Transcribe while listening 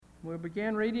We'll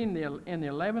begin reading in the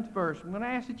 11th verse. I'm going to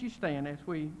ask that you stand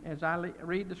as I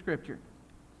read the scripture.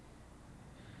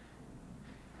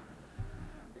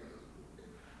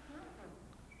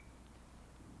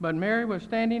 But Mary was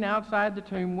standing outside the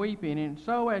tomb weeping, and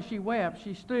so as she wept,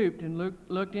 she stooped and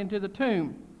looked into the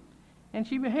tomb. And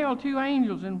she beheld two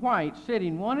angels in white,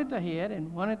 sitting, one at the head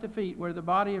and one at the feet, where the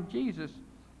body of Jesus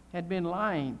had been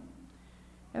lying.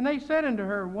 And they said unto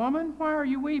her, Woman, why are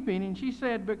you weeping? And she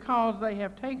said, Because they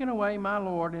have taken away my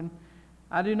Lord, and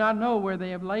I do not know where they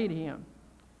have laid him.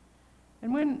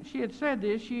 And when she had said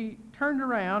this, she turned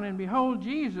around, and behold,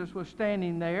 Jesus was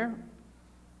standing there,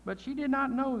 but she did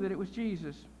not know that it was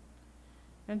Jesus.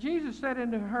 And Jesus said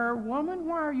unto her, Woman,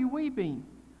 why are you weeping?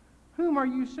 Whom are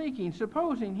you seeking?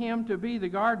 Supposing him to be the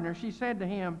gardener, she said to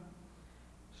him,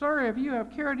 Sir, if you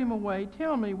have carried him away,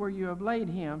 tell me where you have laid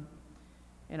him,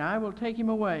 and I will take him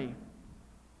away.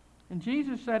 And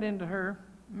Jesus said unto her,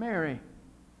 Mary.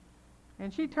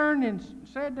 And she turned and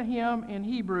said to him in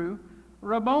Hebrew,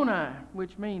 Rabboni,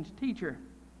 which means teacher.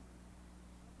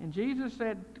 And Jesus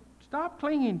said, Stop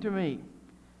clinging to me,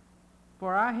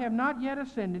 for I have not yet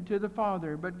ascended to the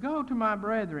Father, but go to my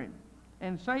brethren,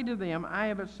 and say to them, I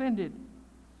have ascended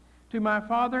to my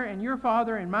Father and your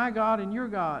Father, and my God and your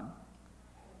God.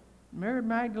 Mary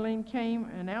Magdalene came,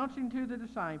 announcing to the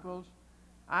disciples,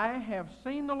 I have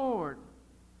seen the Lord,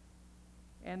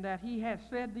 and that he hath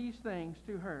said these things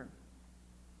to her.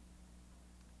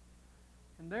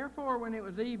 And therefore, when it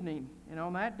was evening, and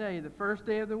on that day, the first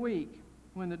day of the week,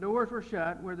 when the doors were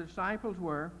shut where the disciples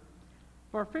were,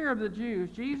 for fear of the Jews,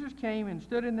 Jesus came and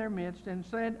stood in their midst and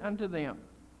said unto them,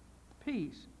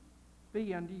 Peace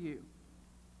be unto you.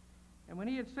 And when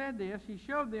he had said this, he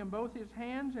showed them both his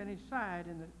hands and his side,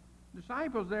 and the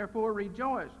disciples therefore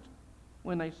rejoiced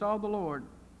when they saw the Lord.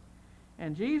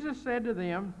 And Jesus said to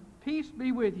them, Peace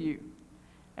be with you.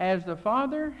 As the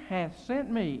Father hath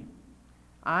sent me,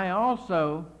 I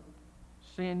also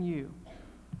send you.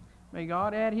 May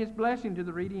God add his blessing to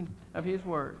the reading of his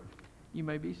word. You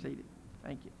may be seated.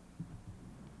 Thank you.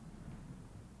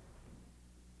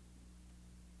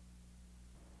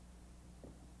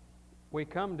 We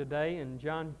come today in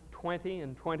John 20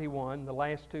 and 21, the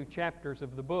last two chapters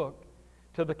of the book,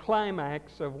 to the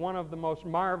climax of one of the most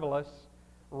marvelous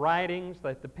writings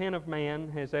that the pen of man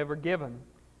has ever given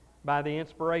by the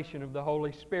inspiration of the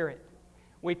Holy Spirit.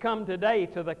 We come today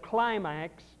to the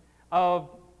climax of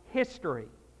history.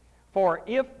 For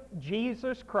if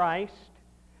Jesus Christ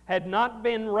had not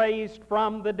been raised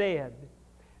from the dead,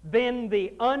 then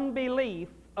the unbelief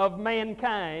of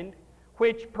mankind,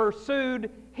 which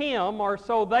pursued him, or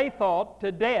so they thought,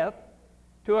 to death,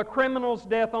 to a criminal's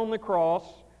death on the cross,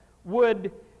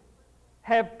 would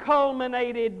have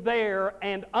culminated there,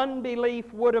 and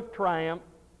unbelief would have triumphed,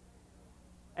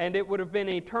 and it would have been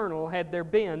eternal had there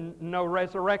been no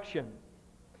resurrection.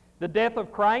 The death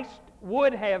of Christ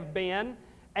would have been,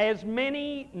 as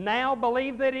many now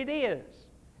believe that it is,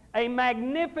 a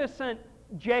magnificent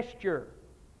gesture,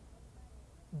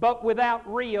 but without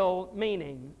real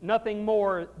meaning, nothing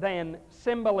more than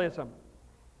symbolism.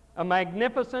 A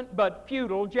magnificent but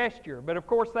futile gesture. But of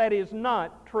course that is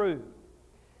not true.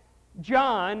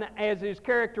 John, as is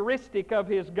characteristic of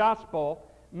his gospel,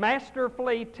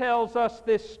 masterfully tells us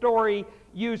this story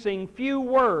using few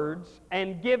words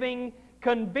and giving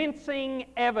convincing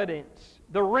evidence,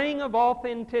 the ring of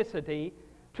authenticity,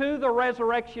 to the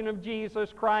resurrection of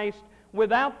Jesus Christ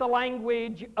without the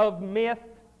language of myth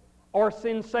or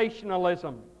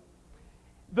sensationalism.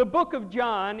 The book of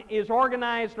John is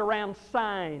organized around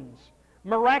signs,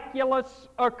 miraculous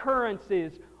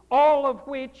occurrences, all of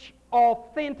which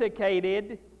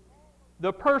authenticated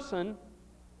the person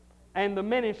and the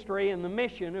ministry and the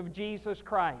mission of Jesus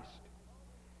Christ.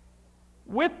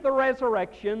 With the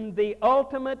resurrection, the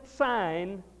ultimate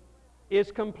sign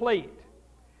is complete.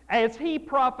 As he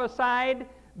prophesied,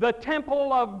 the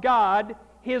temple of God,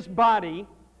 his body,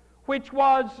 which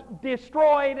was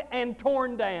destroyed and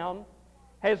torn down,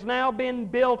 has now been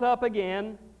built up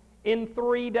again in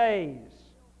 3 days.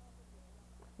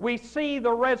 We see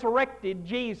the resurrected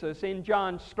Jesus in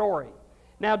John's story.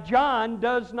 Now, John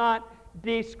does not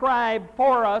describe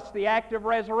for us the act of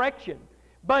resurrection,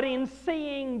 but in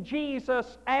seeing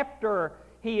Jesus after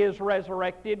he is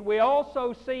resurrected, we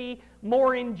also see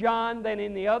more in John than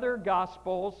in the other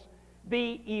Gospels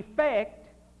the effect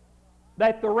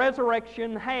that the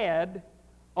resurrection had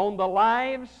on the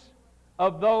lives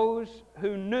of those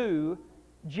who knew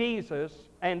Jesus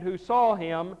and who saw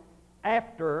him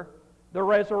after the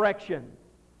resurrection.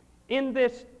 In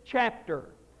this chapter,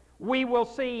 we will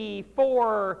see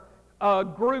four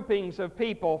groupings of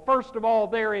people. First of all,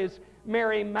 there is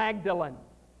Mary Magdalene.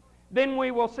 Then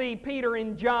we will see Peter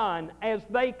and John as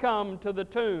they come to the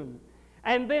tomb.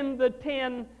 And then the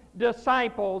 10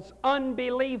 disciples,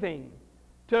 unbelieving,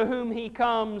 to whom he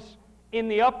comes in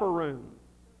the upper room.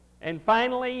 And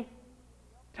finally,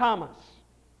 Thomas,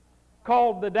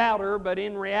 called the doubter, but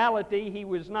in reality he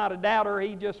was not a doubter.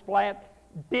 He just flat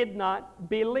did not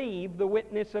believe the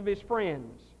witness of his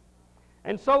friends.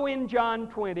 And so in John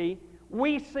 20,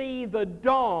 we see the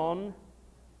dawn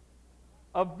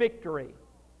of victory.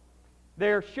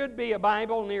 There should be a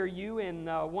Bible near you in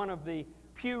one of the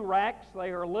pew racks. They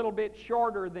are a little bit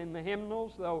shorter than the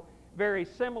hymnals, though very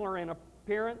similar in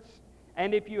appearance.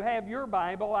 And if you have your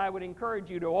Bible, I would encourage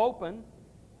you to open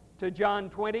to John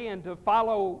 20 and to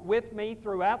follow with me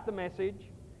throughout the message.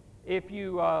 If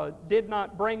you did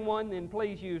not bring one, then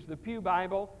please use the Pew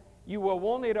Bible. You will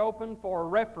want it open for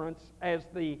reference, as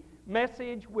the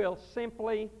message will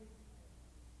simply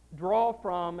draw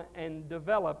from and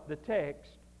develop the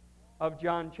text of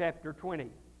John chapter 20.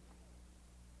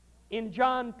 In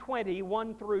John 20,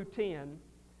 1 through 10,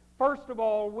 first of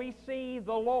all, we see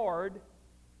the Lord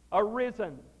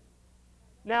arisen.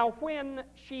 Now, when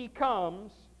she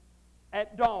comes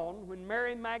at dawn, when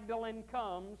Mary Magdalene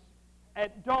comes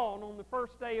at dawn on the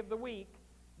first day of the week,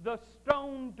 the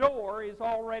stone door is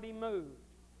already moved.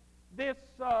 This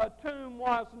tomb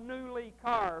was newly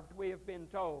carved, we have been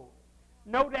told.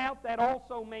 No doubt that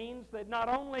also means that not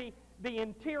only the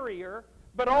interior,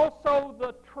 but also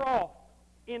the trough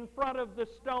in front of the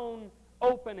stone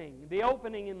opening, the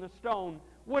opening in the stone,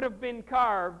 would have been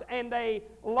carved, and a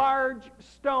large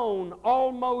stone,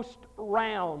 almost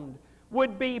round,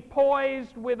 would be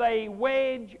poised with a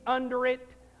wedge under it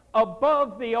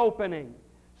above the opening,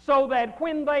 so that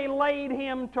when they laid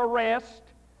him to rest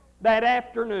that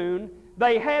afternoon,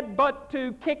 they had but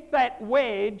to kick that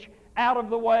wedge out of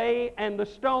the way, and the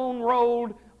stone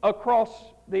rolled across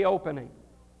the opening.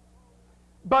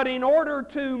 But in order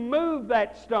to move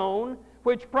that stone,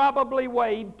 which probably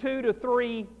weighed 2 to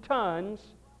 3 tons,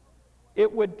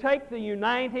 it would take the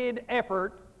united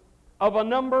effort of a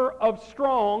number of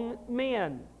strong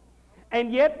men.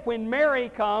 And yet, when Mary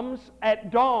comes at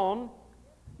dawn,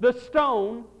 the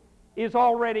stone is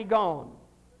already gone.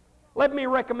 Let me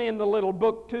recommend a little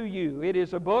book to you. It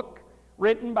is a book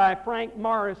written by Frank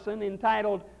Morison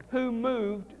entitled, Who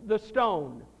Moved the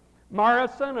Stone?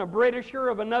 Morison, a Britisher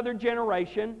of another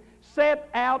generation, set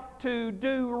out to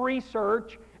do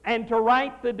research and to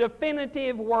write the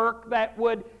definitive work that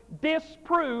would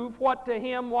disprove what to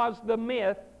him was the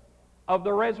myth of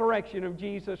the resurrection of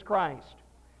Jesus Christ.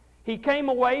 He came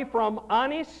away from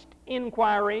honest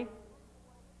inquiry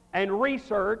and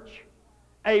research,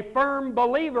 a firm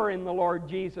believer in the Lord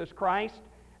Jesus Christ,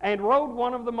 and wrote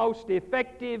one of the most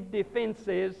effective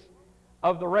defenses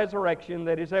of the resurrection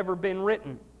that has ever been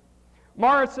written.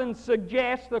 Morison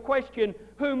suggests the question,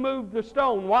 who moved the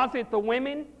stone? Was it the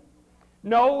women?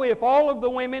 No, if all of the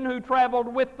women who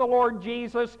traveled with the Lord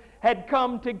Jesus had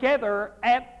come together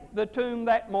at the tomb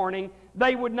that morning,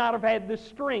 they would not have had the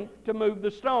strength to move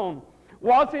the stone.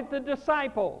 Was it the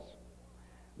disciples?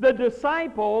 The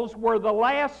disciples were the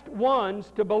last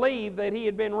ones to believe that he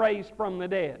had been raised from the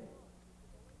dead.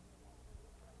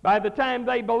 By the time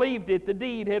they believed it, the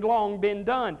deed had long been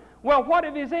done. Well, what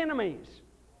of his enemies?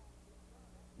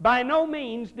 By no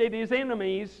means did his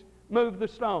enemies move the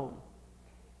stone.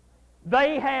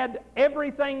 They had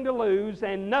everything to lose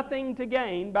and nothing to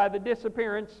gain by the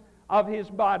disappearance of his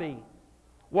body.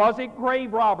 Was it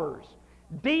grave robbers?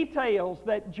 Details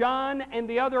that John and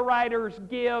the other writers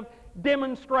give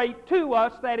demonstrate to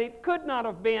us that it could not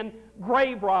have been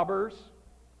grave robbers.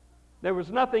 There was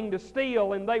nothing to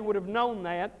steal, and they would have known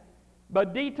that.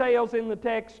 But details in the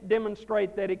text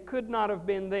demonstrate that it could not have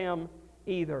been them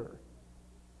either.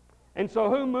 And so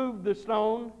who moved the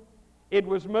stone? It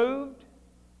was moved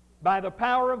by the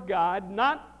power of God,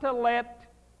 not to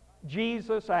let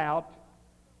Jesus out,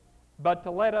 but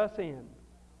to let us in,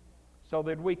 so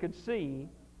that we could see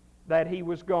that he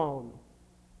was gone.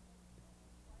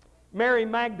 Mary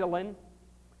Magdalene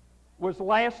was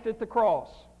last at the cross,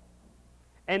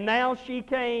 and now she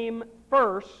came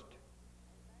first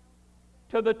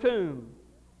to the tomb.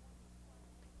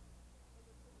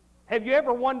 Have you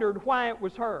ever wondered why it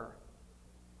was her?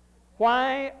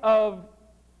 Why of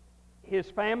his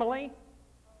family,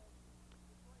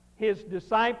 his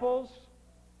disciples,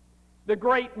 the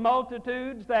great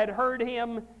multitudes that heard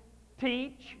him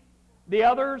teach, the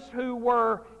others who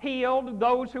were healed,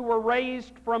 those who were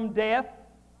raised from death,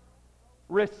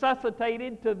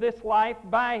 resuscitated to this life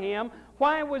by him,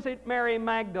 why was it Mary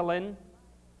Magdalene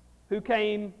who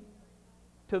came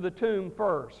to the tomb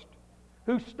first,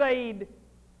 who stayed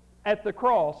at the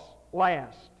cross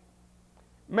last?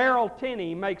 Merrill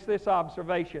Tenney makes this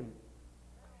observation.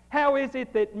 How is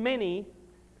it that many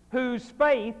whose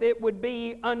faith it would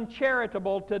be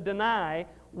uncharitable to deny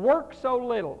work so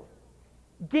little,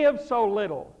 give so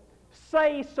little,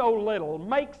 say so little,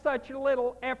 make such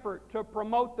little effort to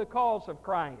promote the cause of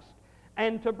Christ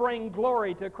and to bring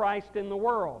glory to Christ in the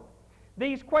world?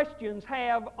 These questions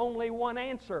have only one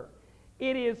answer.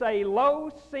 It is a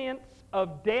low sense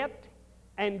of debt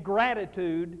and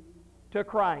gratitude to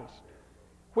Christ,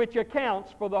 which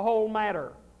accounts for the whole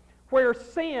matter. Where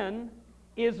sin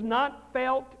is not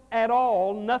felt at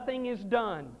all, nothing is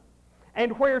done.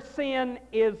 And where sin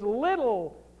is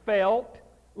little felt,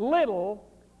 little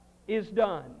is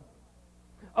done.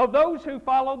 Of those who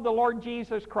followed the Lord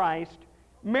Jesus Christ,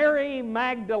 Mary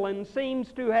Magdalene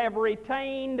seems to have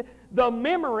retained the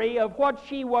memory of what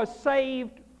she was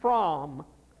saved from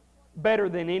better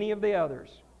than any of the others.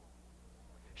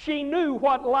 She knew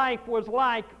what life was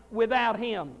like without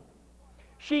Him.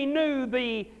 She knew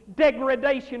the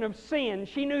degradation of sin.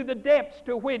 She knew the depths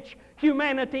to which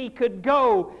humanity could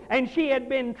go. And she had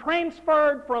been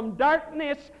transferred from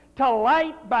darkness to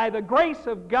light by the grace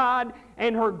of God,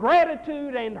 and her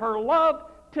gratitude and her love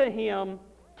to Him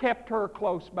kept her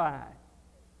close by.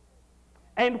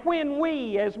 And when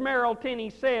we, as Merrill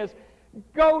Tenney says,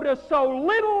 go to so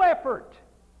little effort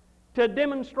to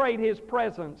demonstrate His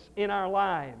presence in our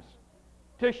lives,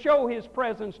 to show His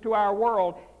presence to our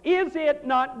world, is it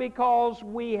not because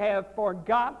we have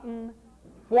forgotten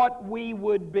what we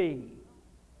would be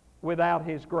without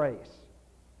His grace?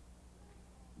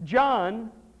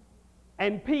 John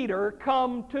and Peter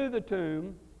come to the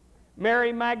tomb,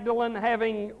 Mary Magdalene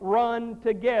having run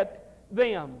to get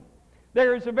them.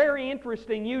 There is a very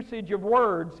interesting usage of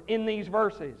words in these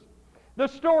verses. The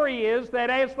story is that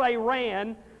as they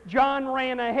ran, John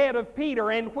ran ahead of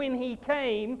Peter, and when he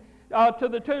came to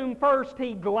the tomb first,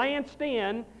 he glanced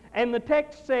in, and the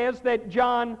text says that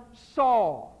John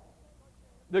saw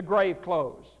the grave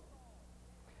clothes.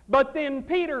 But then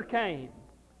Peter came,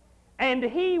 and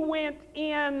he went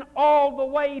in all the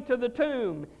way to the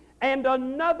tomb, and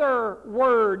another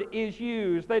word is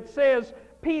used that says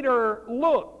Peter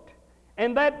looked.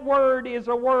 And that word is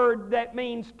a word that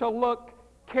means to look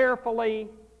carefully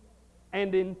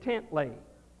and intently.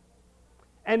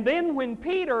 And then when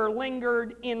Peter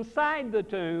lingered inside the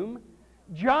tomb,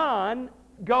 John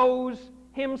goes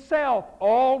himself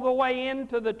all the way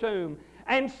into the tomb.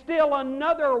 And still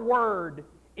another word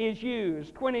is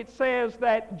used when it says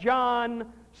that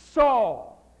John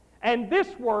saw. And this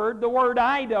word, the word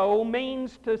eido,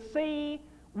 means to see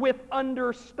with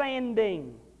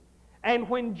understanding. And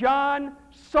when John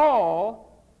saw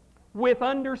with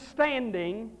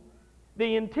understanding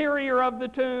the interior of the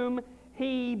tomb,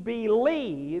 he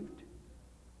believed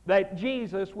that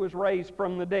Jesus was raised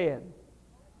from the dead.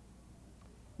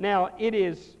 Now, it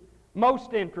is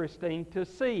most interesting to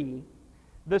see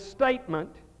the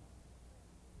statement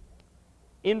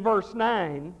in verse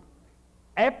 9,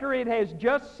 after it has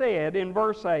just said in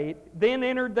verse 8, "Then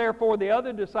entered therefore the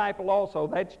other disciple also,"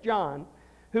 that's John,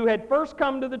 "who had first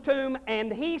come to the tomb,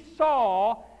 and he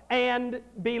saw and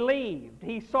believed."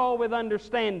 He saw with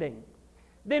understanding.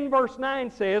 Then verse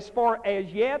 9 says, "For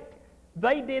as yet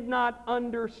they did not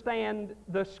understand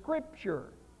the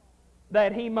Scripture,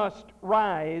 that he must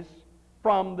rise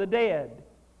from the dead."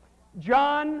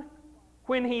 John,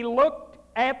 when he looked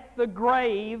at the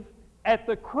grave, at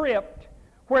the crypt,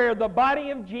 where the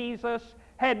body of Jesus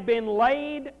had been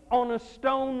laid on a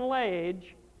stone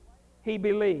ledge, he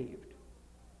believed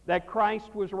that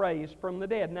Christ was raised from the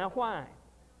dead. Now why?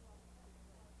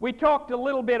 We talked a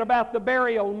little bit about the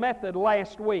burial method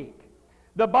last week.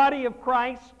 The body of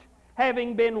Christ,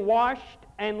 having been washed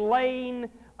and laid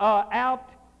out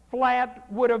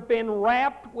flat, would have been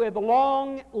wrapped with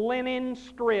long linen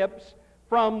strips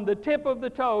from the tip of the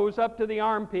toes up to the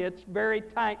armpits very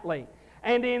tightly.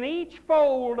 And in each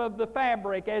fold of the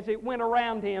fabric, as it went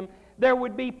around him, there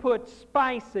would be put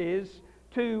spices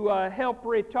to help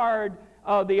retard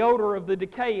the odor of the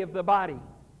decay of the body.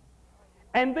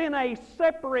 And then a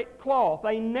separate cloth,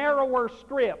 a narrower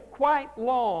strip, quite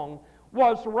long,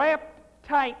 was wrapped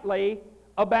tightly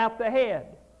about the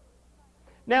head.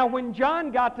 Now, when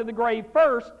John got to the grave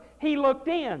first, he looked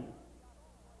in.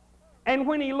 And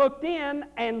when he looked in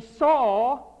and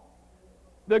saw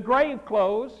the grave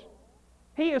clothes,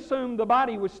 he assumed the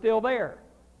body was still there.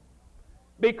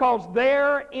 Because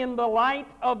there in the light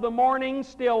of the morning,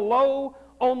 still low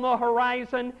on the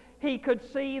horizon, he could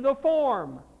see the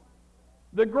form,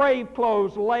 the grave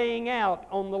clothes laying out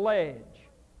on the ledge.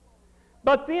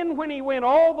 But then when he went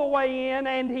all the way in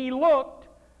and he looked,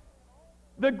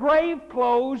 The grave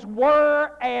clothes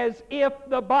were as if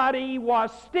the body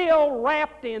was still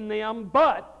wrapped in them,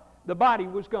 but the body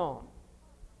was gone.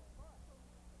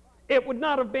 It would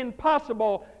not have been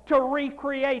possible to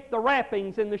recreate the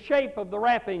wrappings and the shape of the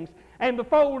wrappings and the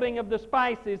folding of the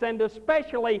spices, and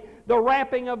especially the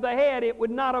wrapping of the head. It would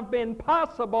not have been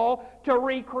possible to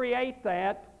recreate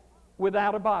that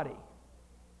without a body.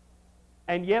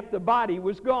 And yet the body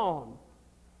was gone.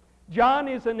 John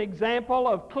is an example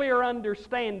of clear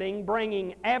understanding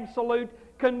bringing absolute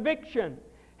conviction.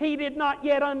 He did not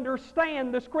yet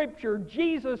understand the Scripture.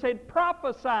 Jesus had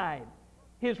prophesied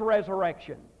His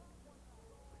resurrection.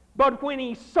 But when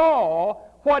he saw,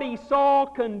 what he saw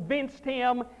convinced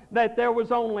him that there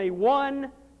was only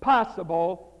one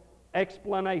possible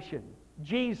explanation.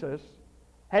 Jesus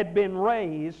had been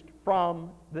raised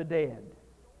from the dead.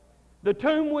 The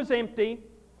tomb was empty.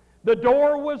 The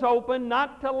door was open,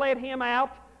 not to let him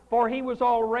out, for he was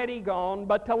already gone,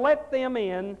 but to let them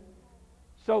in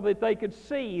so that they could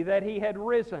see that he had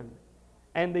risen.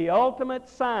 And the ultimate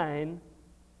sign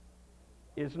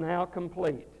is now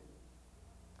complete.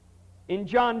 In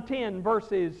John 10,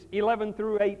 verses 11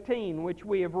 through 18, which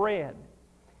we have read,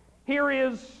 here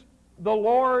is the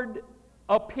Lord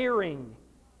appearing.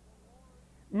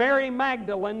 Mary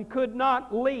Magdalene could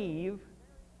not leave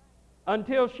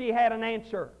until she had an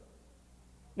answer.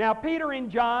 Now, Peter and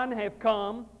John have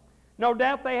come. No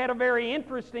doubt they had a very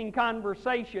interesting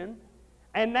conversation,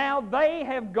 and now they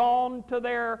have gone to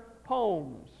their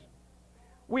homes.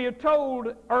 We are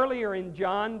told earlier in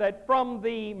John that from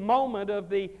the moment of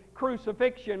the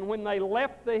crucifixion, when they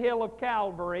left the hill of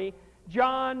Calvary,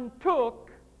 John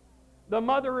took the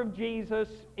mother of Jesus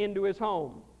into his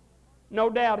home. No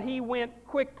doubt he went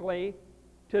quickly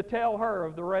to tell her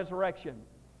of the resurrection.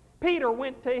 Peter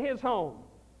went to his home,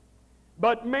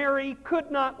 but Mary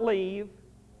could not leave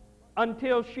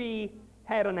until she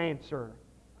had an answer.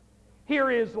 Here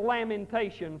is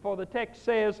lamentation, for the text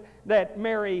says that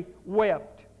Mary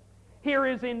wept. Here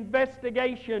is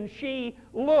investigation. She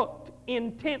looked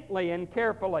intently and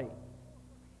carefully.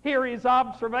 Here is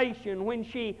observation. When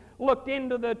she looked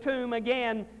into the tomb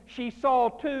again, she saw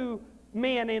two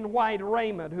men in white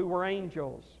raiment who were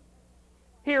angels.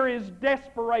 Here is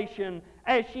desperation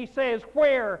as she says,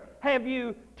 "Where have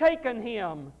you taken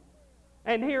him?"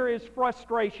 And here is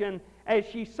frustration as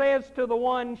she says to the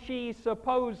one she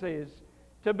supposes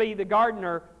to be the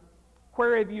gardener,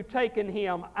 "Where have you taken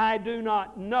him? I do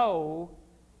not know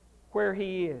where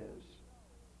he is."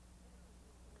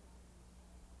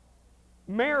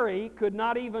 Mary could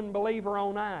not even believe her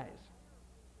own eyes.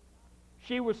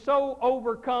 She was so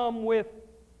overcome with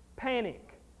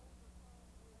panic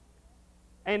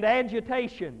and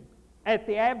agitation at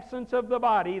the absence of the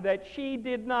body that she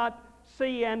did not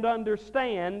see and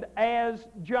understand as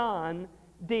John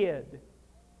did.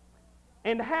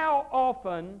 And how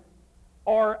often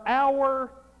are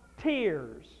our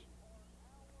tears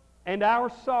and our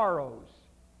sorrows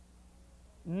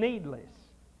needless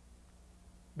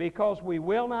because we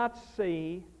will not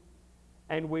see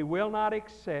and we will not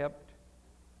accept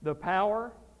the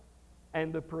power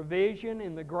and the provision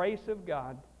and the grace of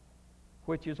God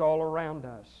which is all around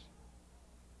us.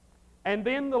 And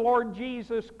then the Lord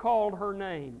Jesus called her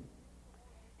name.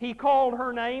 He called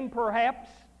her name perhaps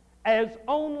as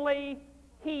only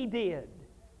He did.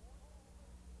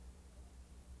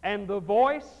 And the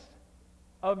voice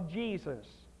of Jesus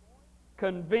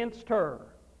convinced her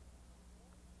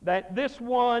that this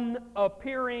one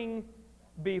appearing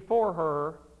before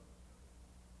her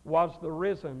was the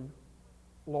risen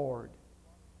Lord.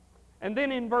 And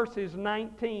then in verses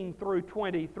 19 through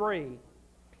 23,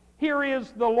 here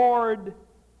is the Lord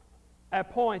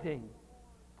appointing.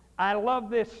 I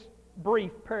love this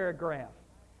brief paragraph.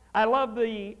 I love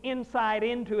the insight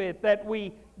into it that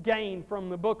we gain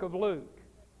from the book of Luke.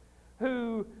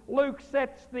 Luke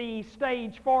sets the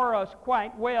stage for us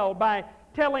quite well by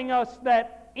telling us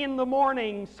that in the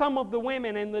morning some of the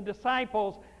women and the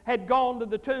disciples had gone to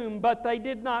the tomb, but they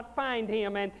did not find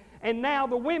him. And now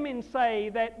the women say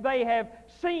that they have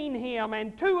seen him,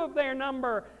 and two of their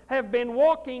number have been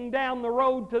walking down the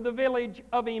road to the village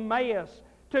of Emmaus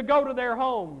to go to their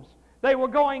homes. They were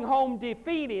going home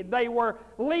defeated. They were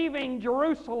leaving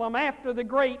Jerusalem after the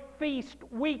great feast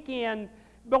weekend,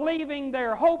 believing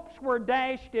their hopes were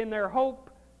dashed and their hope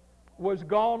was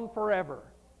gone forever.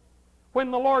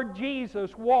 When the Lord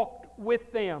Jesus walked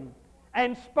with them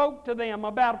and spoke to them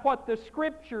about what the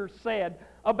Scriptures said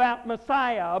about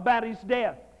Messiah, about His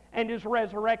death and His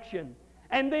resurrection.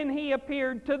 And then He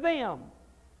appeared to them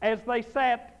as they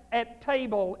sat at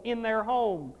table in their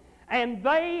home. And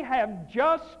they have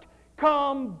just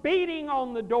come beating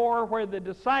on the door where the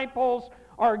disciples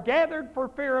are gathered for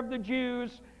fear of the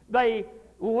Jews, they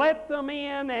let them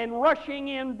in, and rushing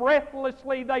in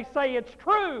breathlessly, they say, "It's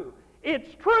true!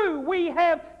 It's true! We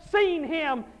have seen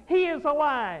Him! He is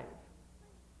alive!"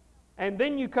 And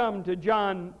then you come to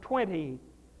John 20,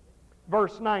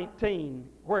 verse 19,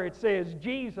 where it says,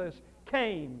 "Jesus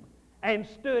came and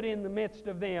stood in the midst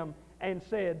of them and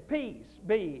said, 'Peace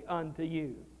be unto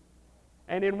you.'"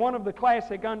 And in one of the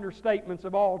classic understatements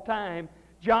of all time,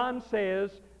 John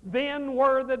says, "Then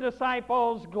were the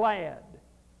disciples glad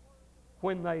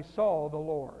when they saw the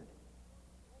Lord."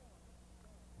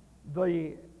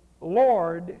 The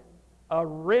Lord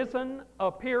arisen,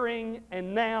 appearing,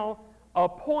 and now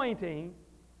appointing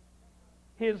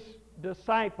His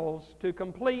disciples to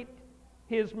complete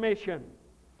His mission.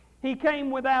 He came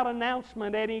without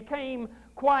announcement, and He came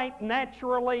quite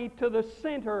naturally to the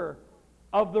center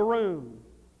of the room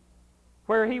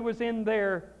where He was in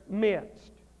their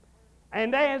midst.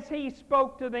 And as He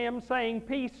spoke to them, saying,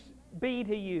 "Peace be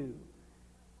to you,"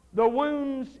 the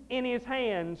wounds in His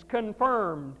hands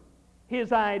confirmed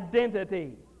His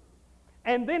identity.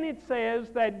 And then it says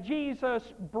that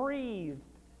Jesus breathed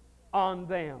on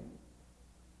them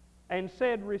and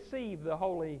said, "Receive the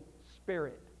Holy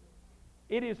Spirit."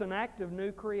 It is an act of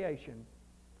new creation.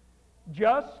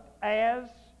 Just as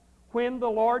when the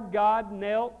Lord God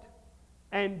knelt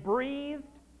and breathed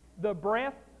the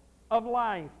breath of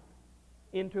life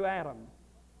into Adam,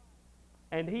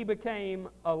 and he became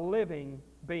a living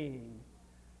being,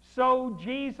 so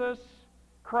Jesus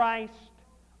Christ,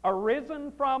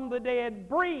 arisen from the dead,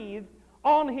 breathed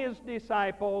on His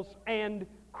disciples and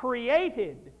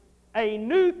created a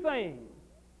new thing,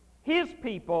 His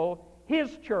people,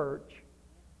 His church,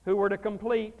 who were to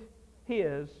complete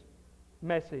His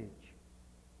message.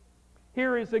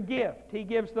 Here is a gift. He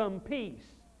gives them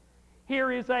peace.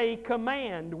 Here is a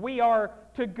command. We are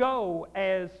to go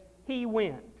as He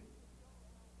went.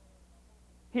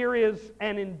 Here is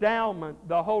an endowment,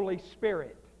 the Holy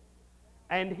Spirit.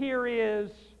 And here is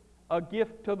a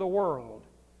gift to the world,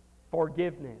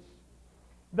 forgiveness.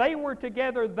 They were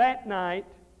together that night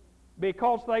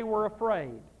because they were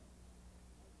afraid.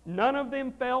 None of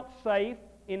them felt safe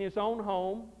in his own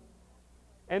home,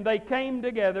 and they came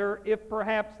together if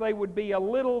perhaps they would be a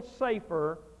little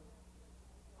safer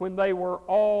when they were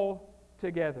all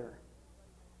together.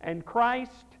 And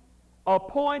Christ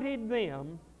appointed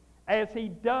them, as He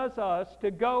does us,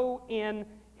 to go in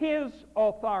His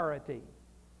authority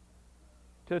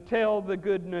to tell the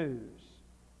good news.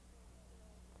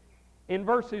 In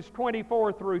verses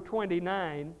 24 through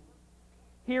 29,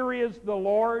 here is the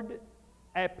Lord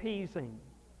appeasing.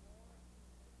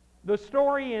 The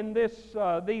story in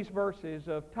these verses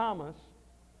of Thomas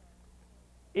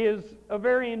is a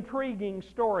very intriguing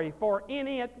story, for in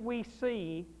it we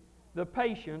see the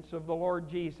patience of the Lord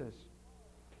Jesus.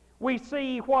 We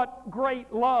see what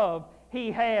great love He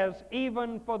has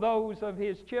even for those of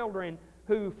His children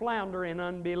who flounder in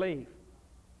unbelief.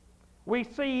 We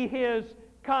see His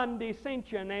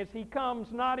condescension as He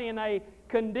comes not in a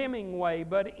condemning way,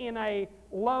 but in a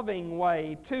loving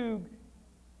way to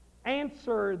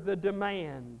answer the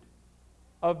demand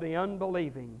of the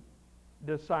unbelieving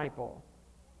disciple.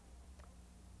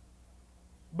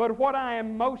 But what I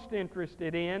am most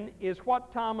interested in is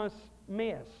what Thomas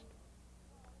missed.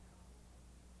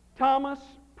 Thomas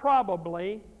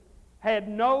probably had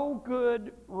no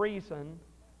good reason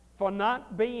for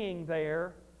not being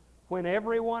there when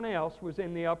everyone else was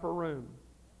in the upper room.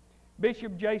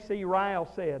 Bishop J.C. Ryle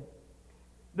said,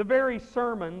 "The very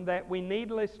sermon that we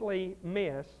needlessly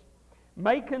miss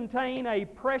may contain a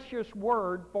precious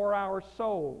word for our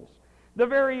souls. The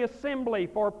very assembly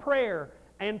for prayer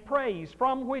and praise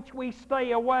from which we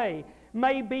stay away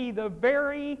may be the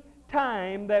very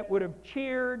time that would have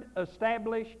cheered,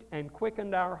 established, and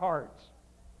quickened our hearts.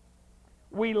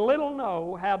 We little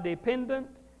know how dependent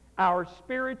our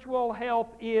spiritual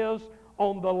health is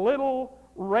on the little,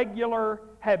 regular,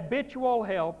 habitual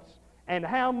helps, and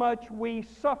how much we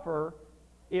suffer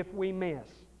if we miss.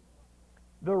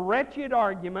 The wretched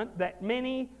argument that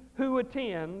many who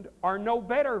attend are no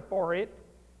better for it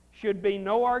should be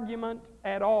no argument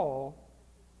at all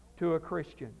to a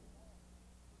Christian."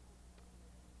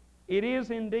 It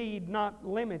is indeed not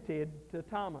limited to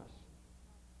Thomas.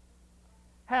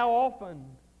 How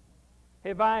often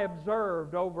have I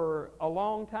observed over a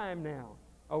long time now,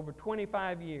 over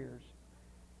 25 years,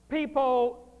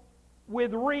 people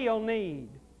with real need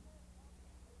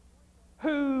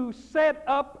who set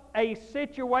up a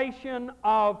situation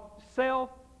of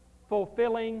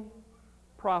self-fulfilling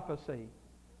prophecy.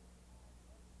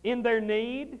 In their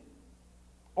need,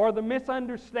 or the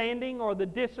misunderstanding, or the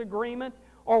disagreement,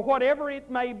 or whatever it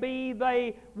may be,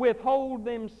 they withhold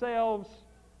themselves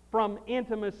from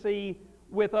intimacy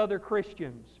with other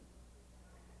Christians.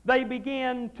 They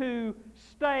begin to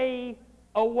stay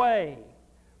away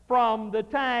from the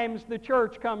times the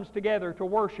church comes together to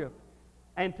worship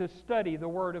and to study the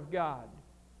Word of God.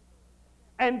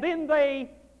 And then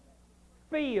they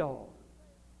feel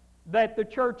that the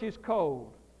church is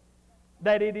cold,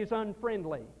 that it is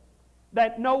unfriendly,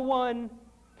 that no one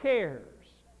cares.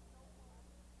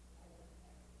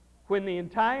 When the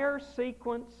entire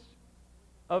sequence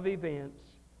of events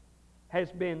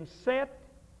has been set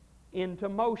into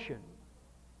motion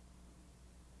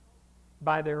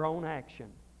by their own action.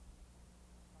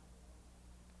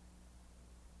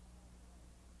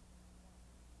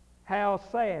 How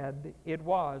sad it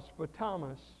was for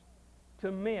Thomas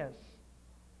to miss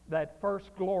that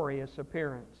first glorious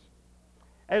appearance.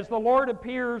 As the Lord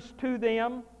appears to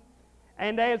them,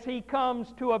 and as He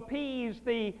comes to appease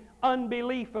the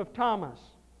unbelief of Thomas,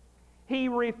 He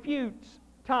refutes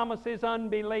Thomas's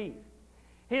unbelief.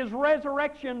 His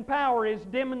resurrection power is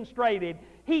demonstrated.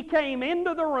 He came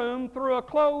into the room through a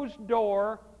closed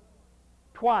door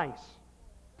twice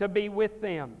to be with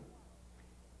them.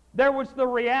 There was the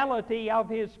reality of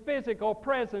His physical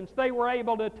presence. They were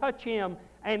able to touch Him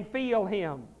and feel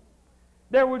Him.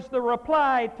 There was the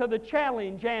reply to the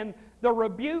challenge and the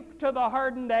rebuke to the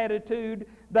hardened attitude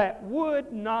that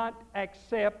would not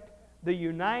accept the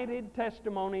united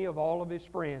testimony of all of his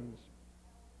friends.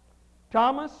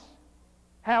 Thomas,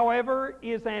 however,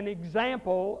 is an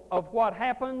example of what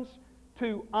happens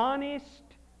to honest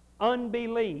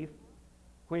unbelief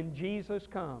when Jesus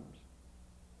comes.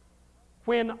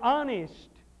 When honest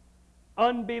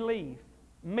unbelief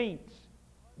meets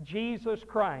Jesus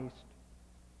Christ,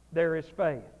 there is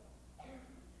faith.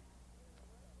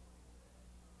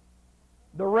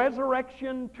 The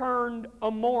resurrection turned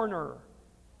a mourner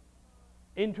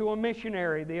into a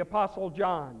missionary, the Apostle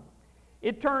John.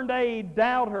 It turned a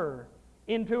doubter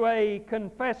into a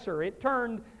confessor. It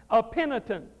turned a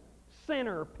penitent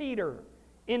sinner, Peter,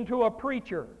 into a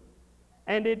preacher.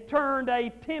 And it turned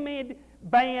a timid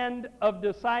band of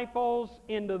disciples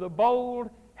into the bold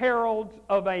heralds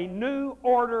of a new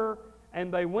order.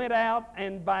 And they went out,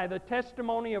 and by the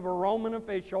testimony of a Roman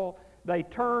official, they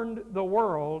turned the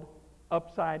world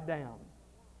upside down.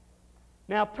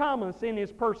 Now, Thomas, in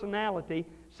his personality,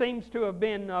 seems to have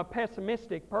been a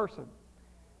pessimistic person.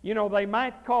 You know, they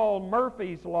might call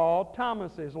Murphy's Law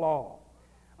Thomas's Law,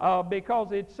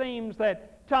 because it seems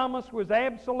that Thomas was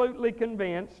absolutely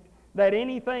convinced that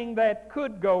anything that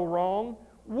could go wrong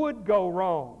would go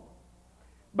wrong.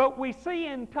 But we see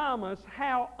in Thomas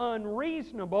how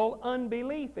unreasonable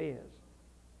unbelief is.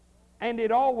 And it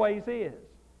always is.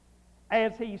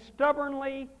 As he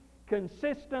stubbornly,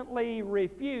 consistently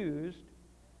refused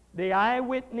the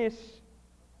eyewitness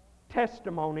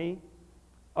testimony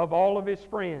of all of his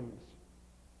friends.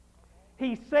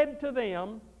 He said to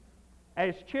them,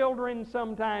 as children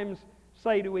sometimes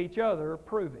say to each other,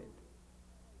 "Prove it.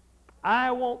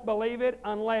 I won't believe it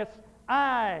unless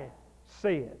I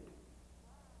see it."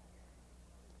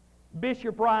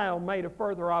 Bishop Ryle made a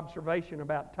further observation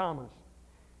about Thomas.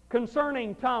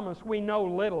 Concerning Thomas, we know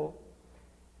little,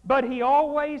 but he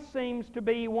always seems to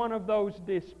be one of those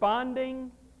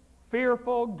desponding,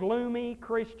 fearful, gloomy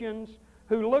Christians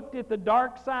who looked at the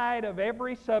dark side of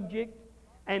every subject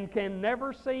and can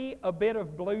never see a bit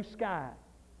of blue sky,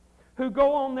 who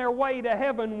go on their way to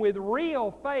heaven with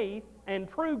real faith and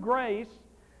true grace,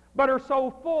 but are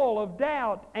so full of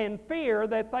doubt and fear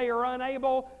that they are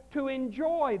unable to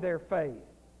enjoy their faith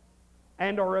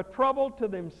and are a trouble to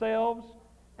themselves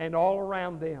and all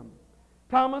around them.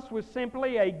 Thomas was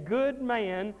simply a good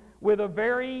man with a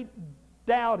very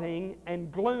doubting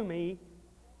and gloomy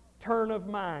turn of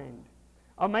mind.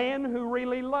 A man who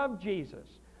really loved Jesus,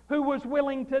 who was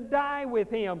willing to die with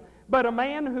Him, but a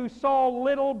man who saw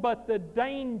little but the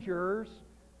dangers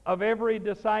of every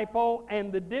disciple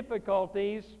and the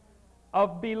difficulties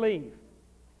of belief.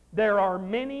 There are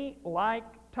many like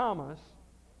Thomas.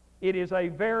 It is a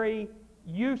very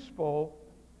useful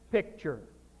picture.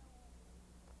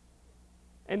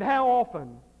 And how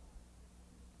often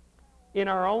in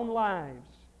our own lives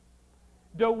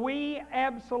do we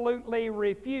absolutely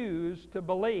refuse to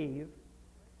believe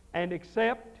and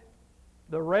accept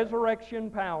the resurrection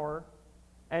power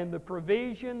and the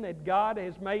provision that God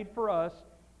has made for us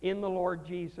in the Lord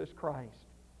Jesus Christ?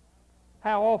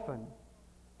 How often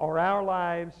are our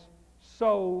lives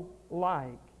so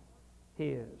like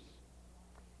His?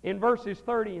 In verses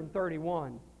 30 and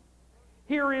 31,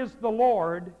 here is the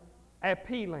Lord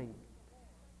appealing.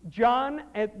 John,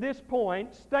 at this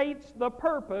point, states the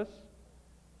purpose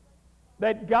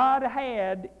that God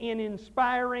had in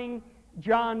inspiring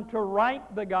John to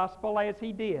write the gospel as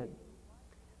he did.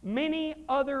 Many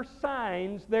other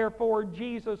signs, therefore,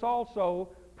 Jesus also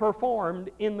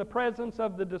performed in the presence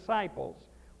of the disciples,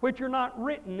 which are not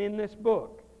written in this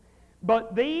book.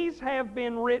 But these have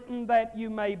been written that you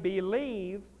may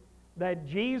believe that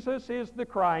Jesus is the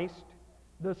Christ,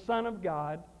 the Son of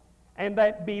God, and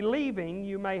that believing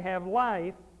you may have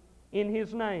life in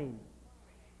His name.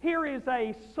 Here is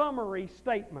a summary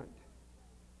statement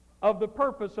of the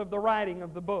purpose of the writing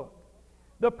of the book.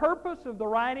 The purpose of the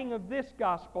writing of this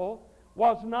gospel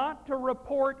was not to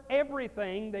report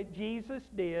everything that Jesus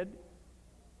did,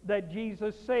 that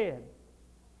Jesus said.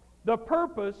 The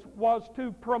purpose was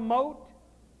to promote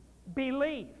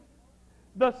belief.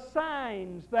 The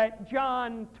signs that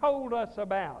John told us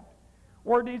about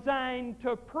were designed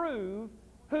to prove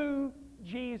who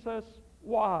Jesus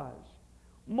was.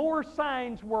 More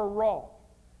signs were wrought.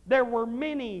 There were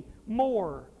many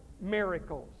more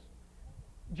miracles.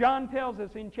 John tells us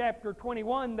in chapter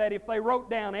 21 that if they wrote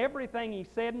down everything he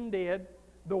said and did,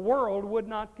 the world would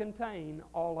not contain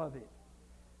all of it.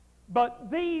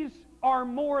 But these are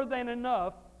more than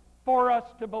enough for us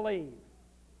to believe.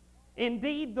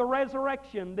 Indeed, the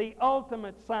resurrection, the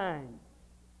ultimate sign,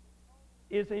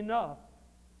 is enough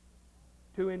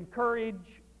to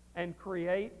encourage and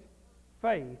create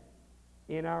faith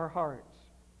in our hearts.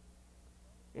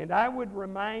 And I would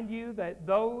remind you that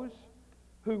those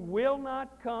who will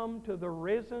not come to the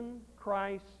risen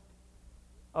Christ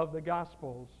of the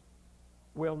Gospels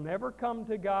will never come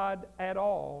to God at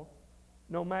all,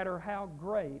 no matter how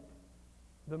great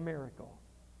the miracle.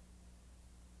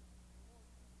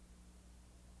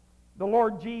 The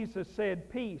Lord Jesus said,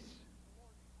 "Peace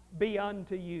be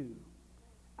unto you."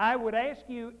 I would ask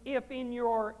you if in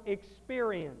your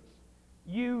experience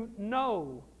you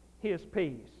know His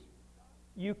peace.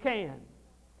 You can.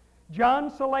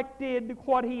 John selected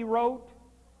what he wrote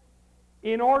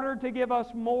in order to give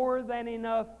us more than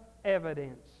enough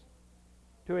evidence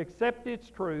to accept its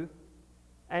truth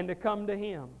and to come to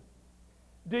Him.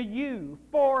 Do you,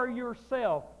 for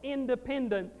yourself,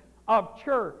 independent of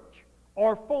church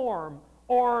or form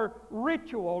or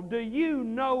ritual, do you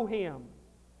know Him?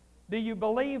 Do you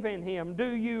believe in Him?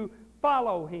 Do you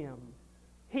follow Him?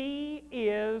 He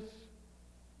is,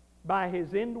 by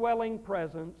His indwelling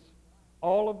presence,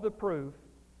 all of the proof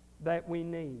that we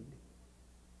need.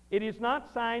 It is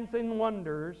not signs and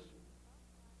wonders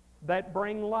that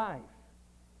bring life.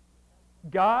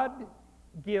 God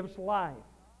gives life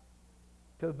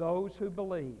to those who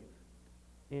believe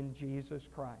in Jesus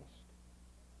Christ.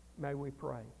 May we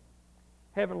pray.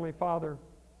 Heavenly Father,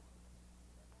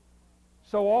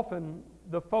 so often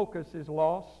the focus is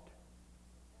lost,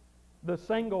 the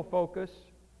single focus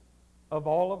of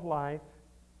all of life,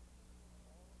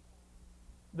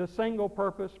 the single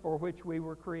purpose for which we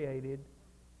were created,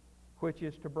 which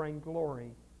is to bring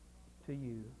glory to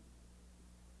you.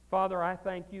 Father, I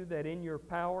thank you that in your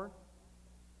power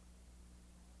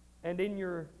and in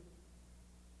your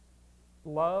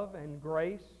love and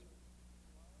grace,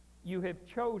 you have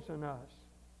chosen us.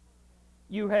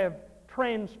 You have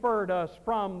transferred us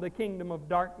from the kingdom of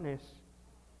darkness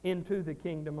into the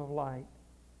kingdom of light.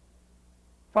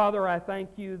 Father, I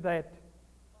thank you that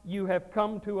you have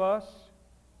come to us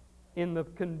in the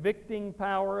convicting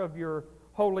power of your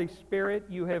Holy Spirit.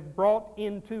 You have brought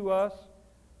into us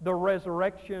the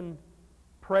resurrection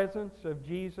presence of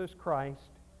Jesus Christ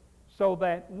so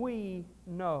that we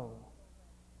know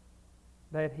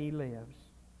that He lives.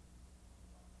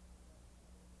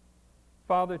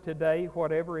 Father, today,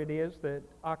 whatever it is that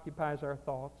occupies our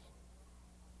thoughts,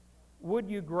 would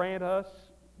you grant us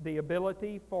the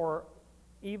ability for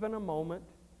even a moment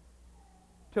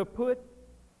to put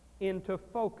into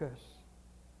focus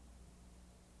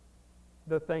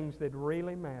the things that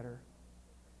really matter,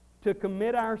 to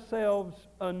commit ourselves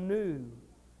anew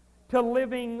to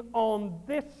living on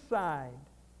this side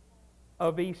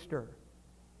of Easter,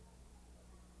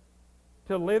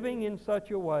 to living in such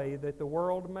a way that the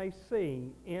world may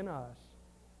see in us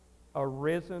a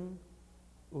risen,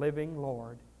 living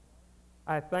Lord.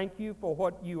 I thank you for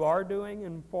what you are doing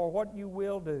and for what you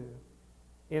will do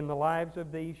in the lives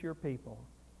of these your people.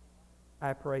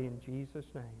 I pray in Jesus'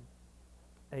 name.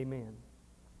 Amen.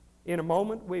 In a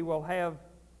moment we will have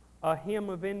a hymn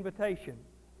of invitation.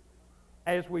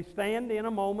 As we stand in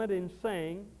a moment and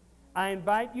sing, I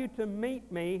invite you to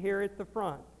meet me here at the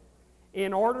front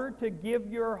in order to give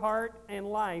your heart and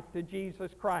life to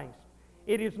Jesus Christ.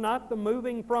 It is not the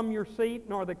moving from your seat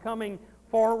nor the coming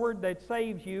forward that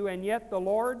saves you, and yet the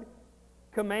Lord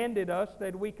commanded us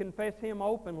that we confess Him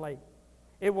openly.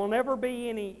 It will never be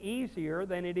any easier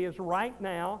than it is right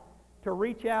now to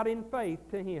reach out in faith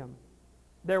to Him.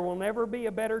 There will never be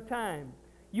a better time.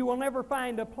 You will never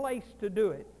find a place to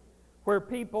do it where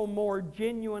people more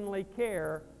genuinely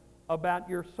care about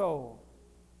your soul.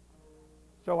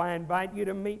 So I invite you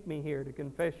to meet me here to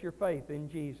confess your faith in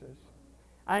Jesus.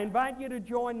 I invite you to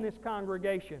join this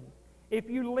congregation. If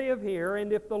you live here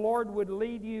and if the Lord would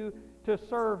lead you to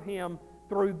serve Him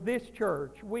through this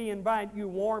church, we invite you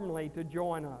warmly to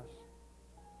join us.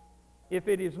 If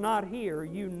it is not here,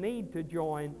 you need to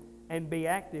join and be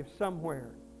active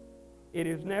somewhere. It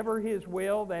is never His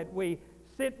will that we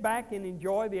sit back and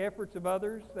enjoy the efforts of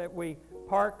others, that we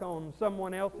park on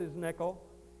someone else's nickel.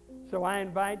 So I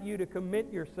invite you to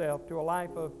commit yourself to a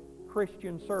life of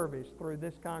Christian service through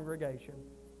this congregation.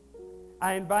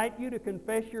 I invite you to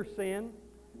confess your sin,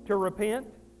 to repent,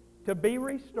 to be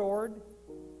restored,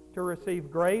 to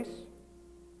receive grace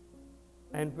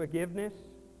and forgiveness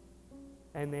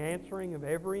and the answering of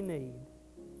every need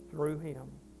through Him.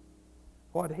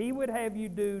 What He would have you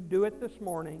do, do it this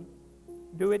morning.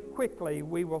 Do it quickly.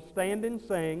 We will stand and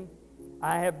sing,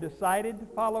 I have decided to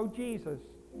follow Jesus.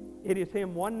 It is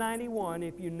hymn 191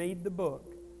 if you need the book.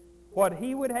 What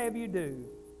He would have you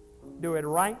do it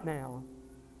right now.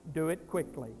 Do it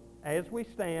quickly as we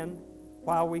stand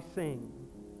while we sing.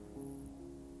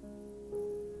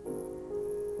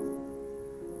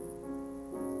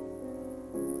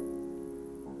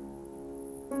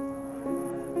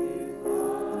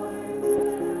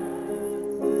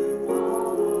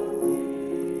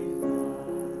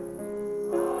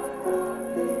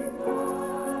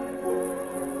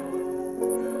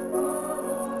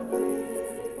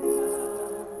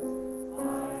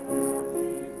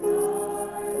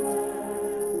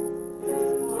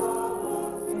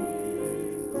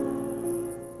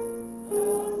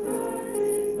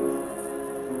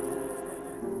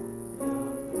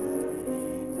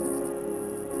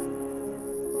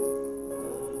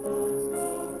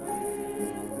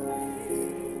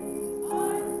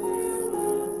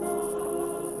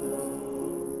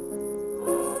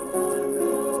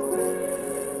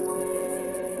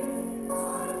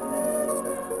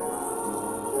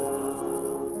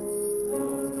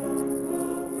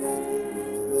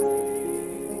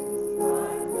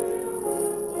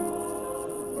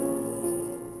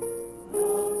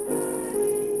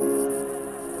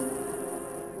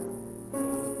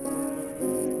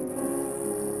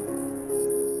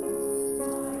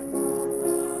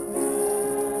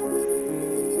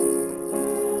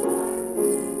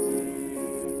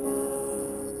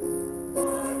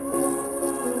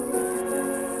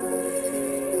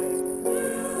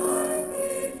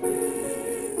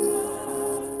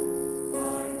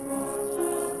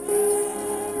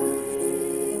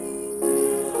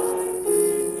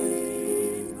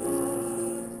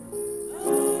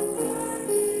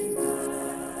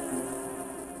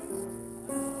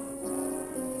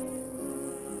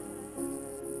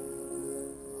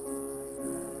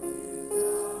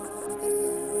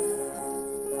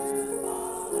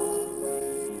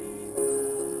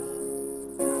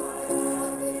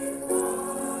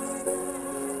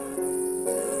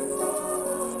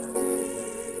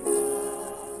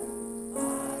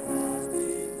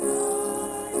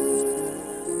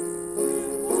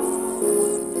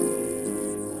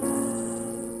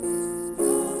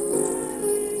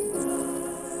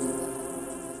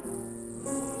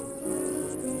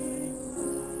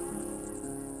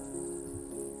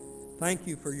 Thank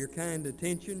you for your kind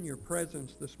attention, your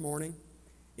presence this morning.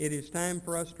 It is time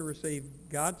for us to receive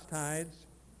God's tithes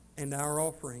and our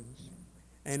offerings.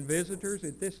 And visitors,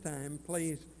 at this time,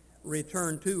 please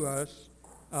return to us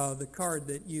the card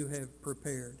that you have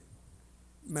prepared.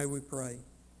 May we pray.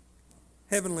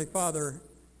 Heavenly Father,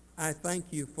 I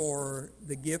thank you for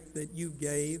the gift that you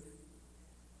gave,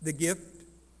 the gift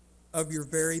of your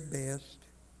very best.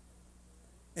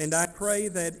 And I pray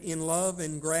that in love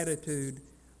and gratitude,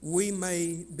 we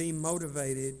may be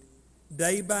motivated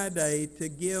day by day to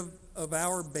give of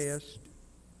our best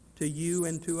to you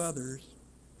and to others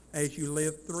as you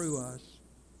live through us.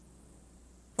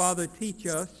 Father, teach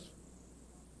us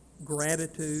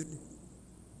gratitude.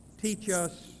 Teach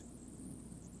us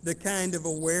the kind of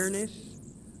awareness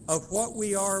of what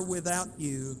we are without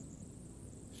you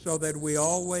so that we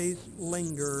always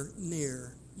linger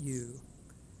near you.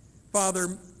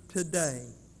 Father, today,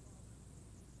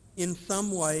 in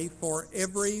some way, for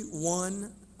every one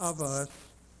of us,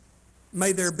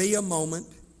 may there be a moment,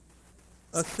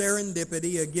 a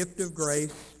serendipity, a gift of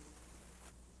grace,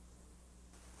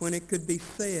 when it could be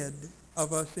said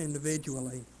of us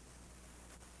individually,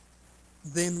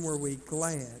 then were we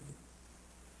glad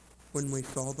when we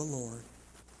saw the Lord.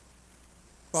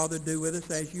 Father, do with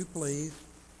us as you please,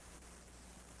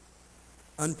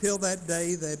 until that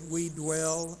day that we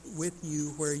dwell with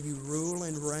you where you rule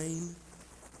and reign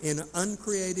in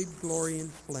uncreated glory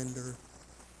and splendor.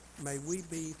 May we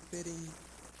be fitting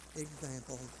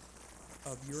examples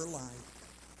of your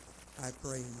life. I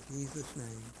pray in Jesus'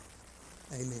 name.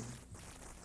 Amen.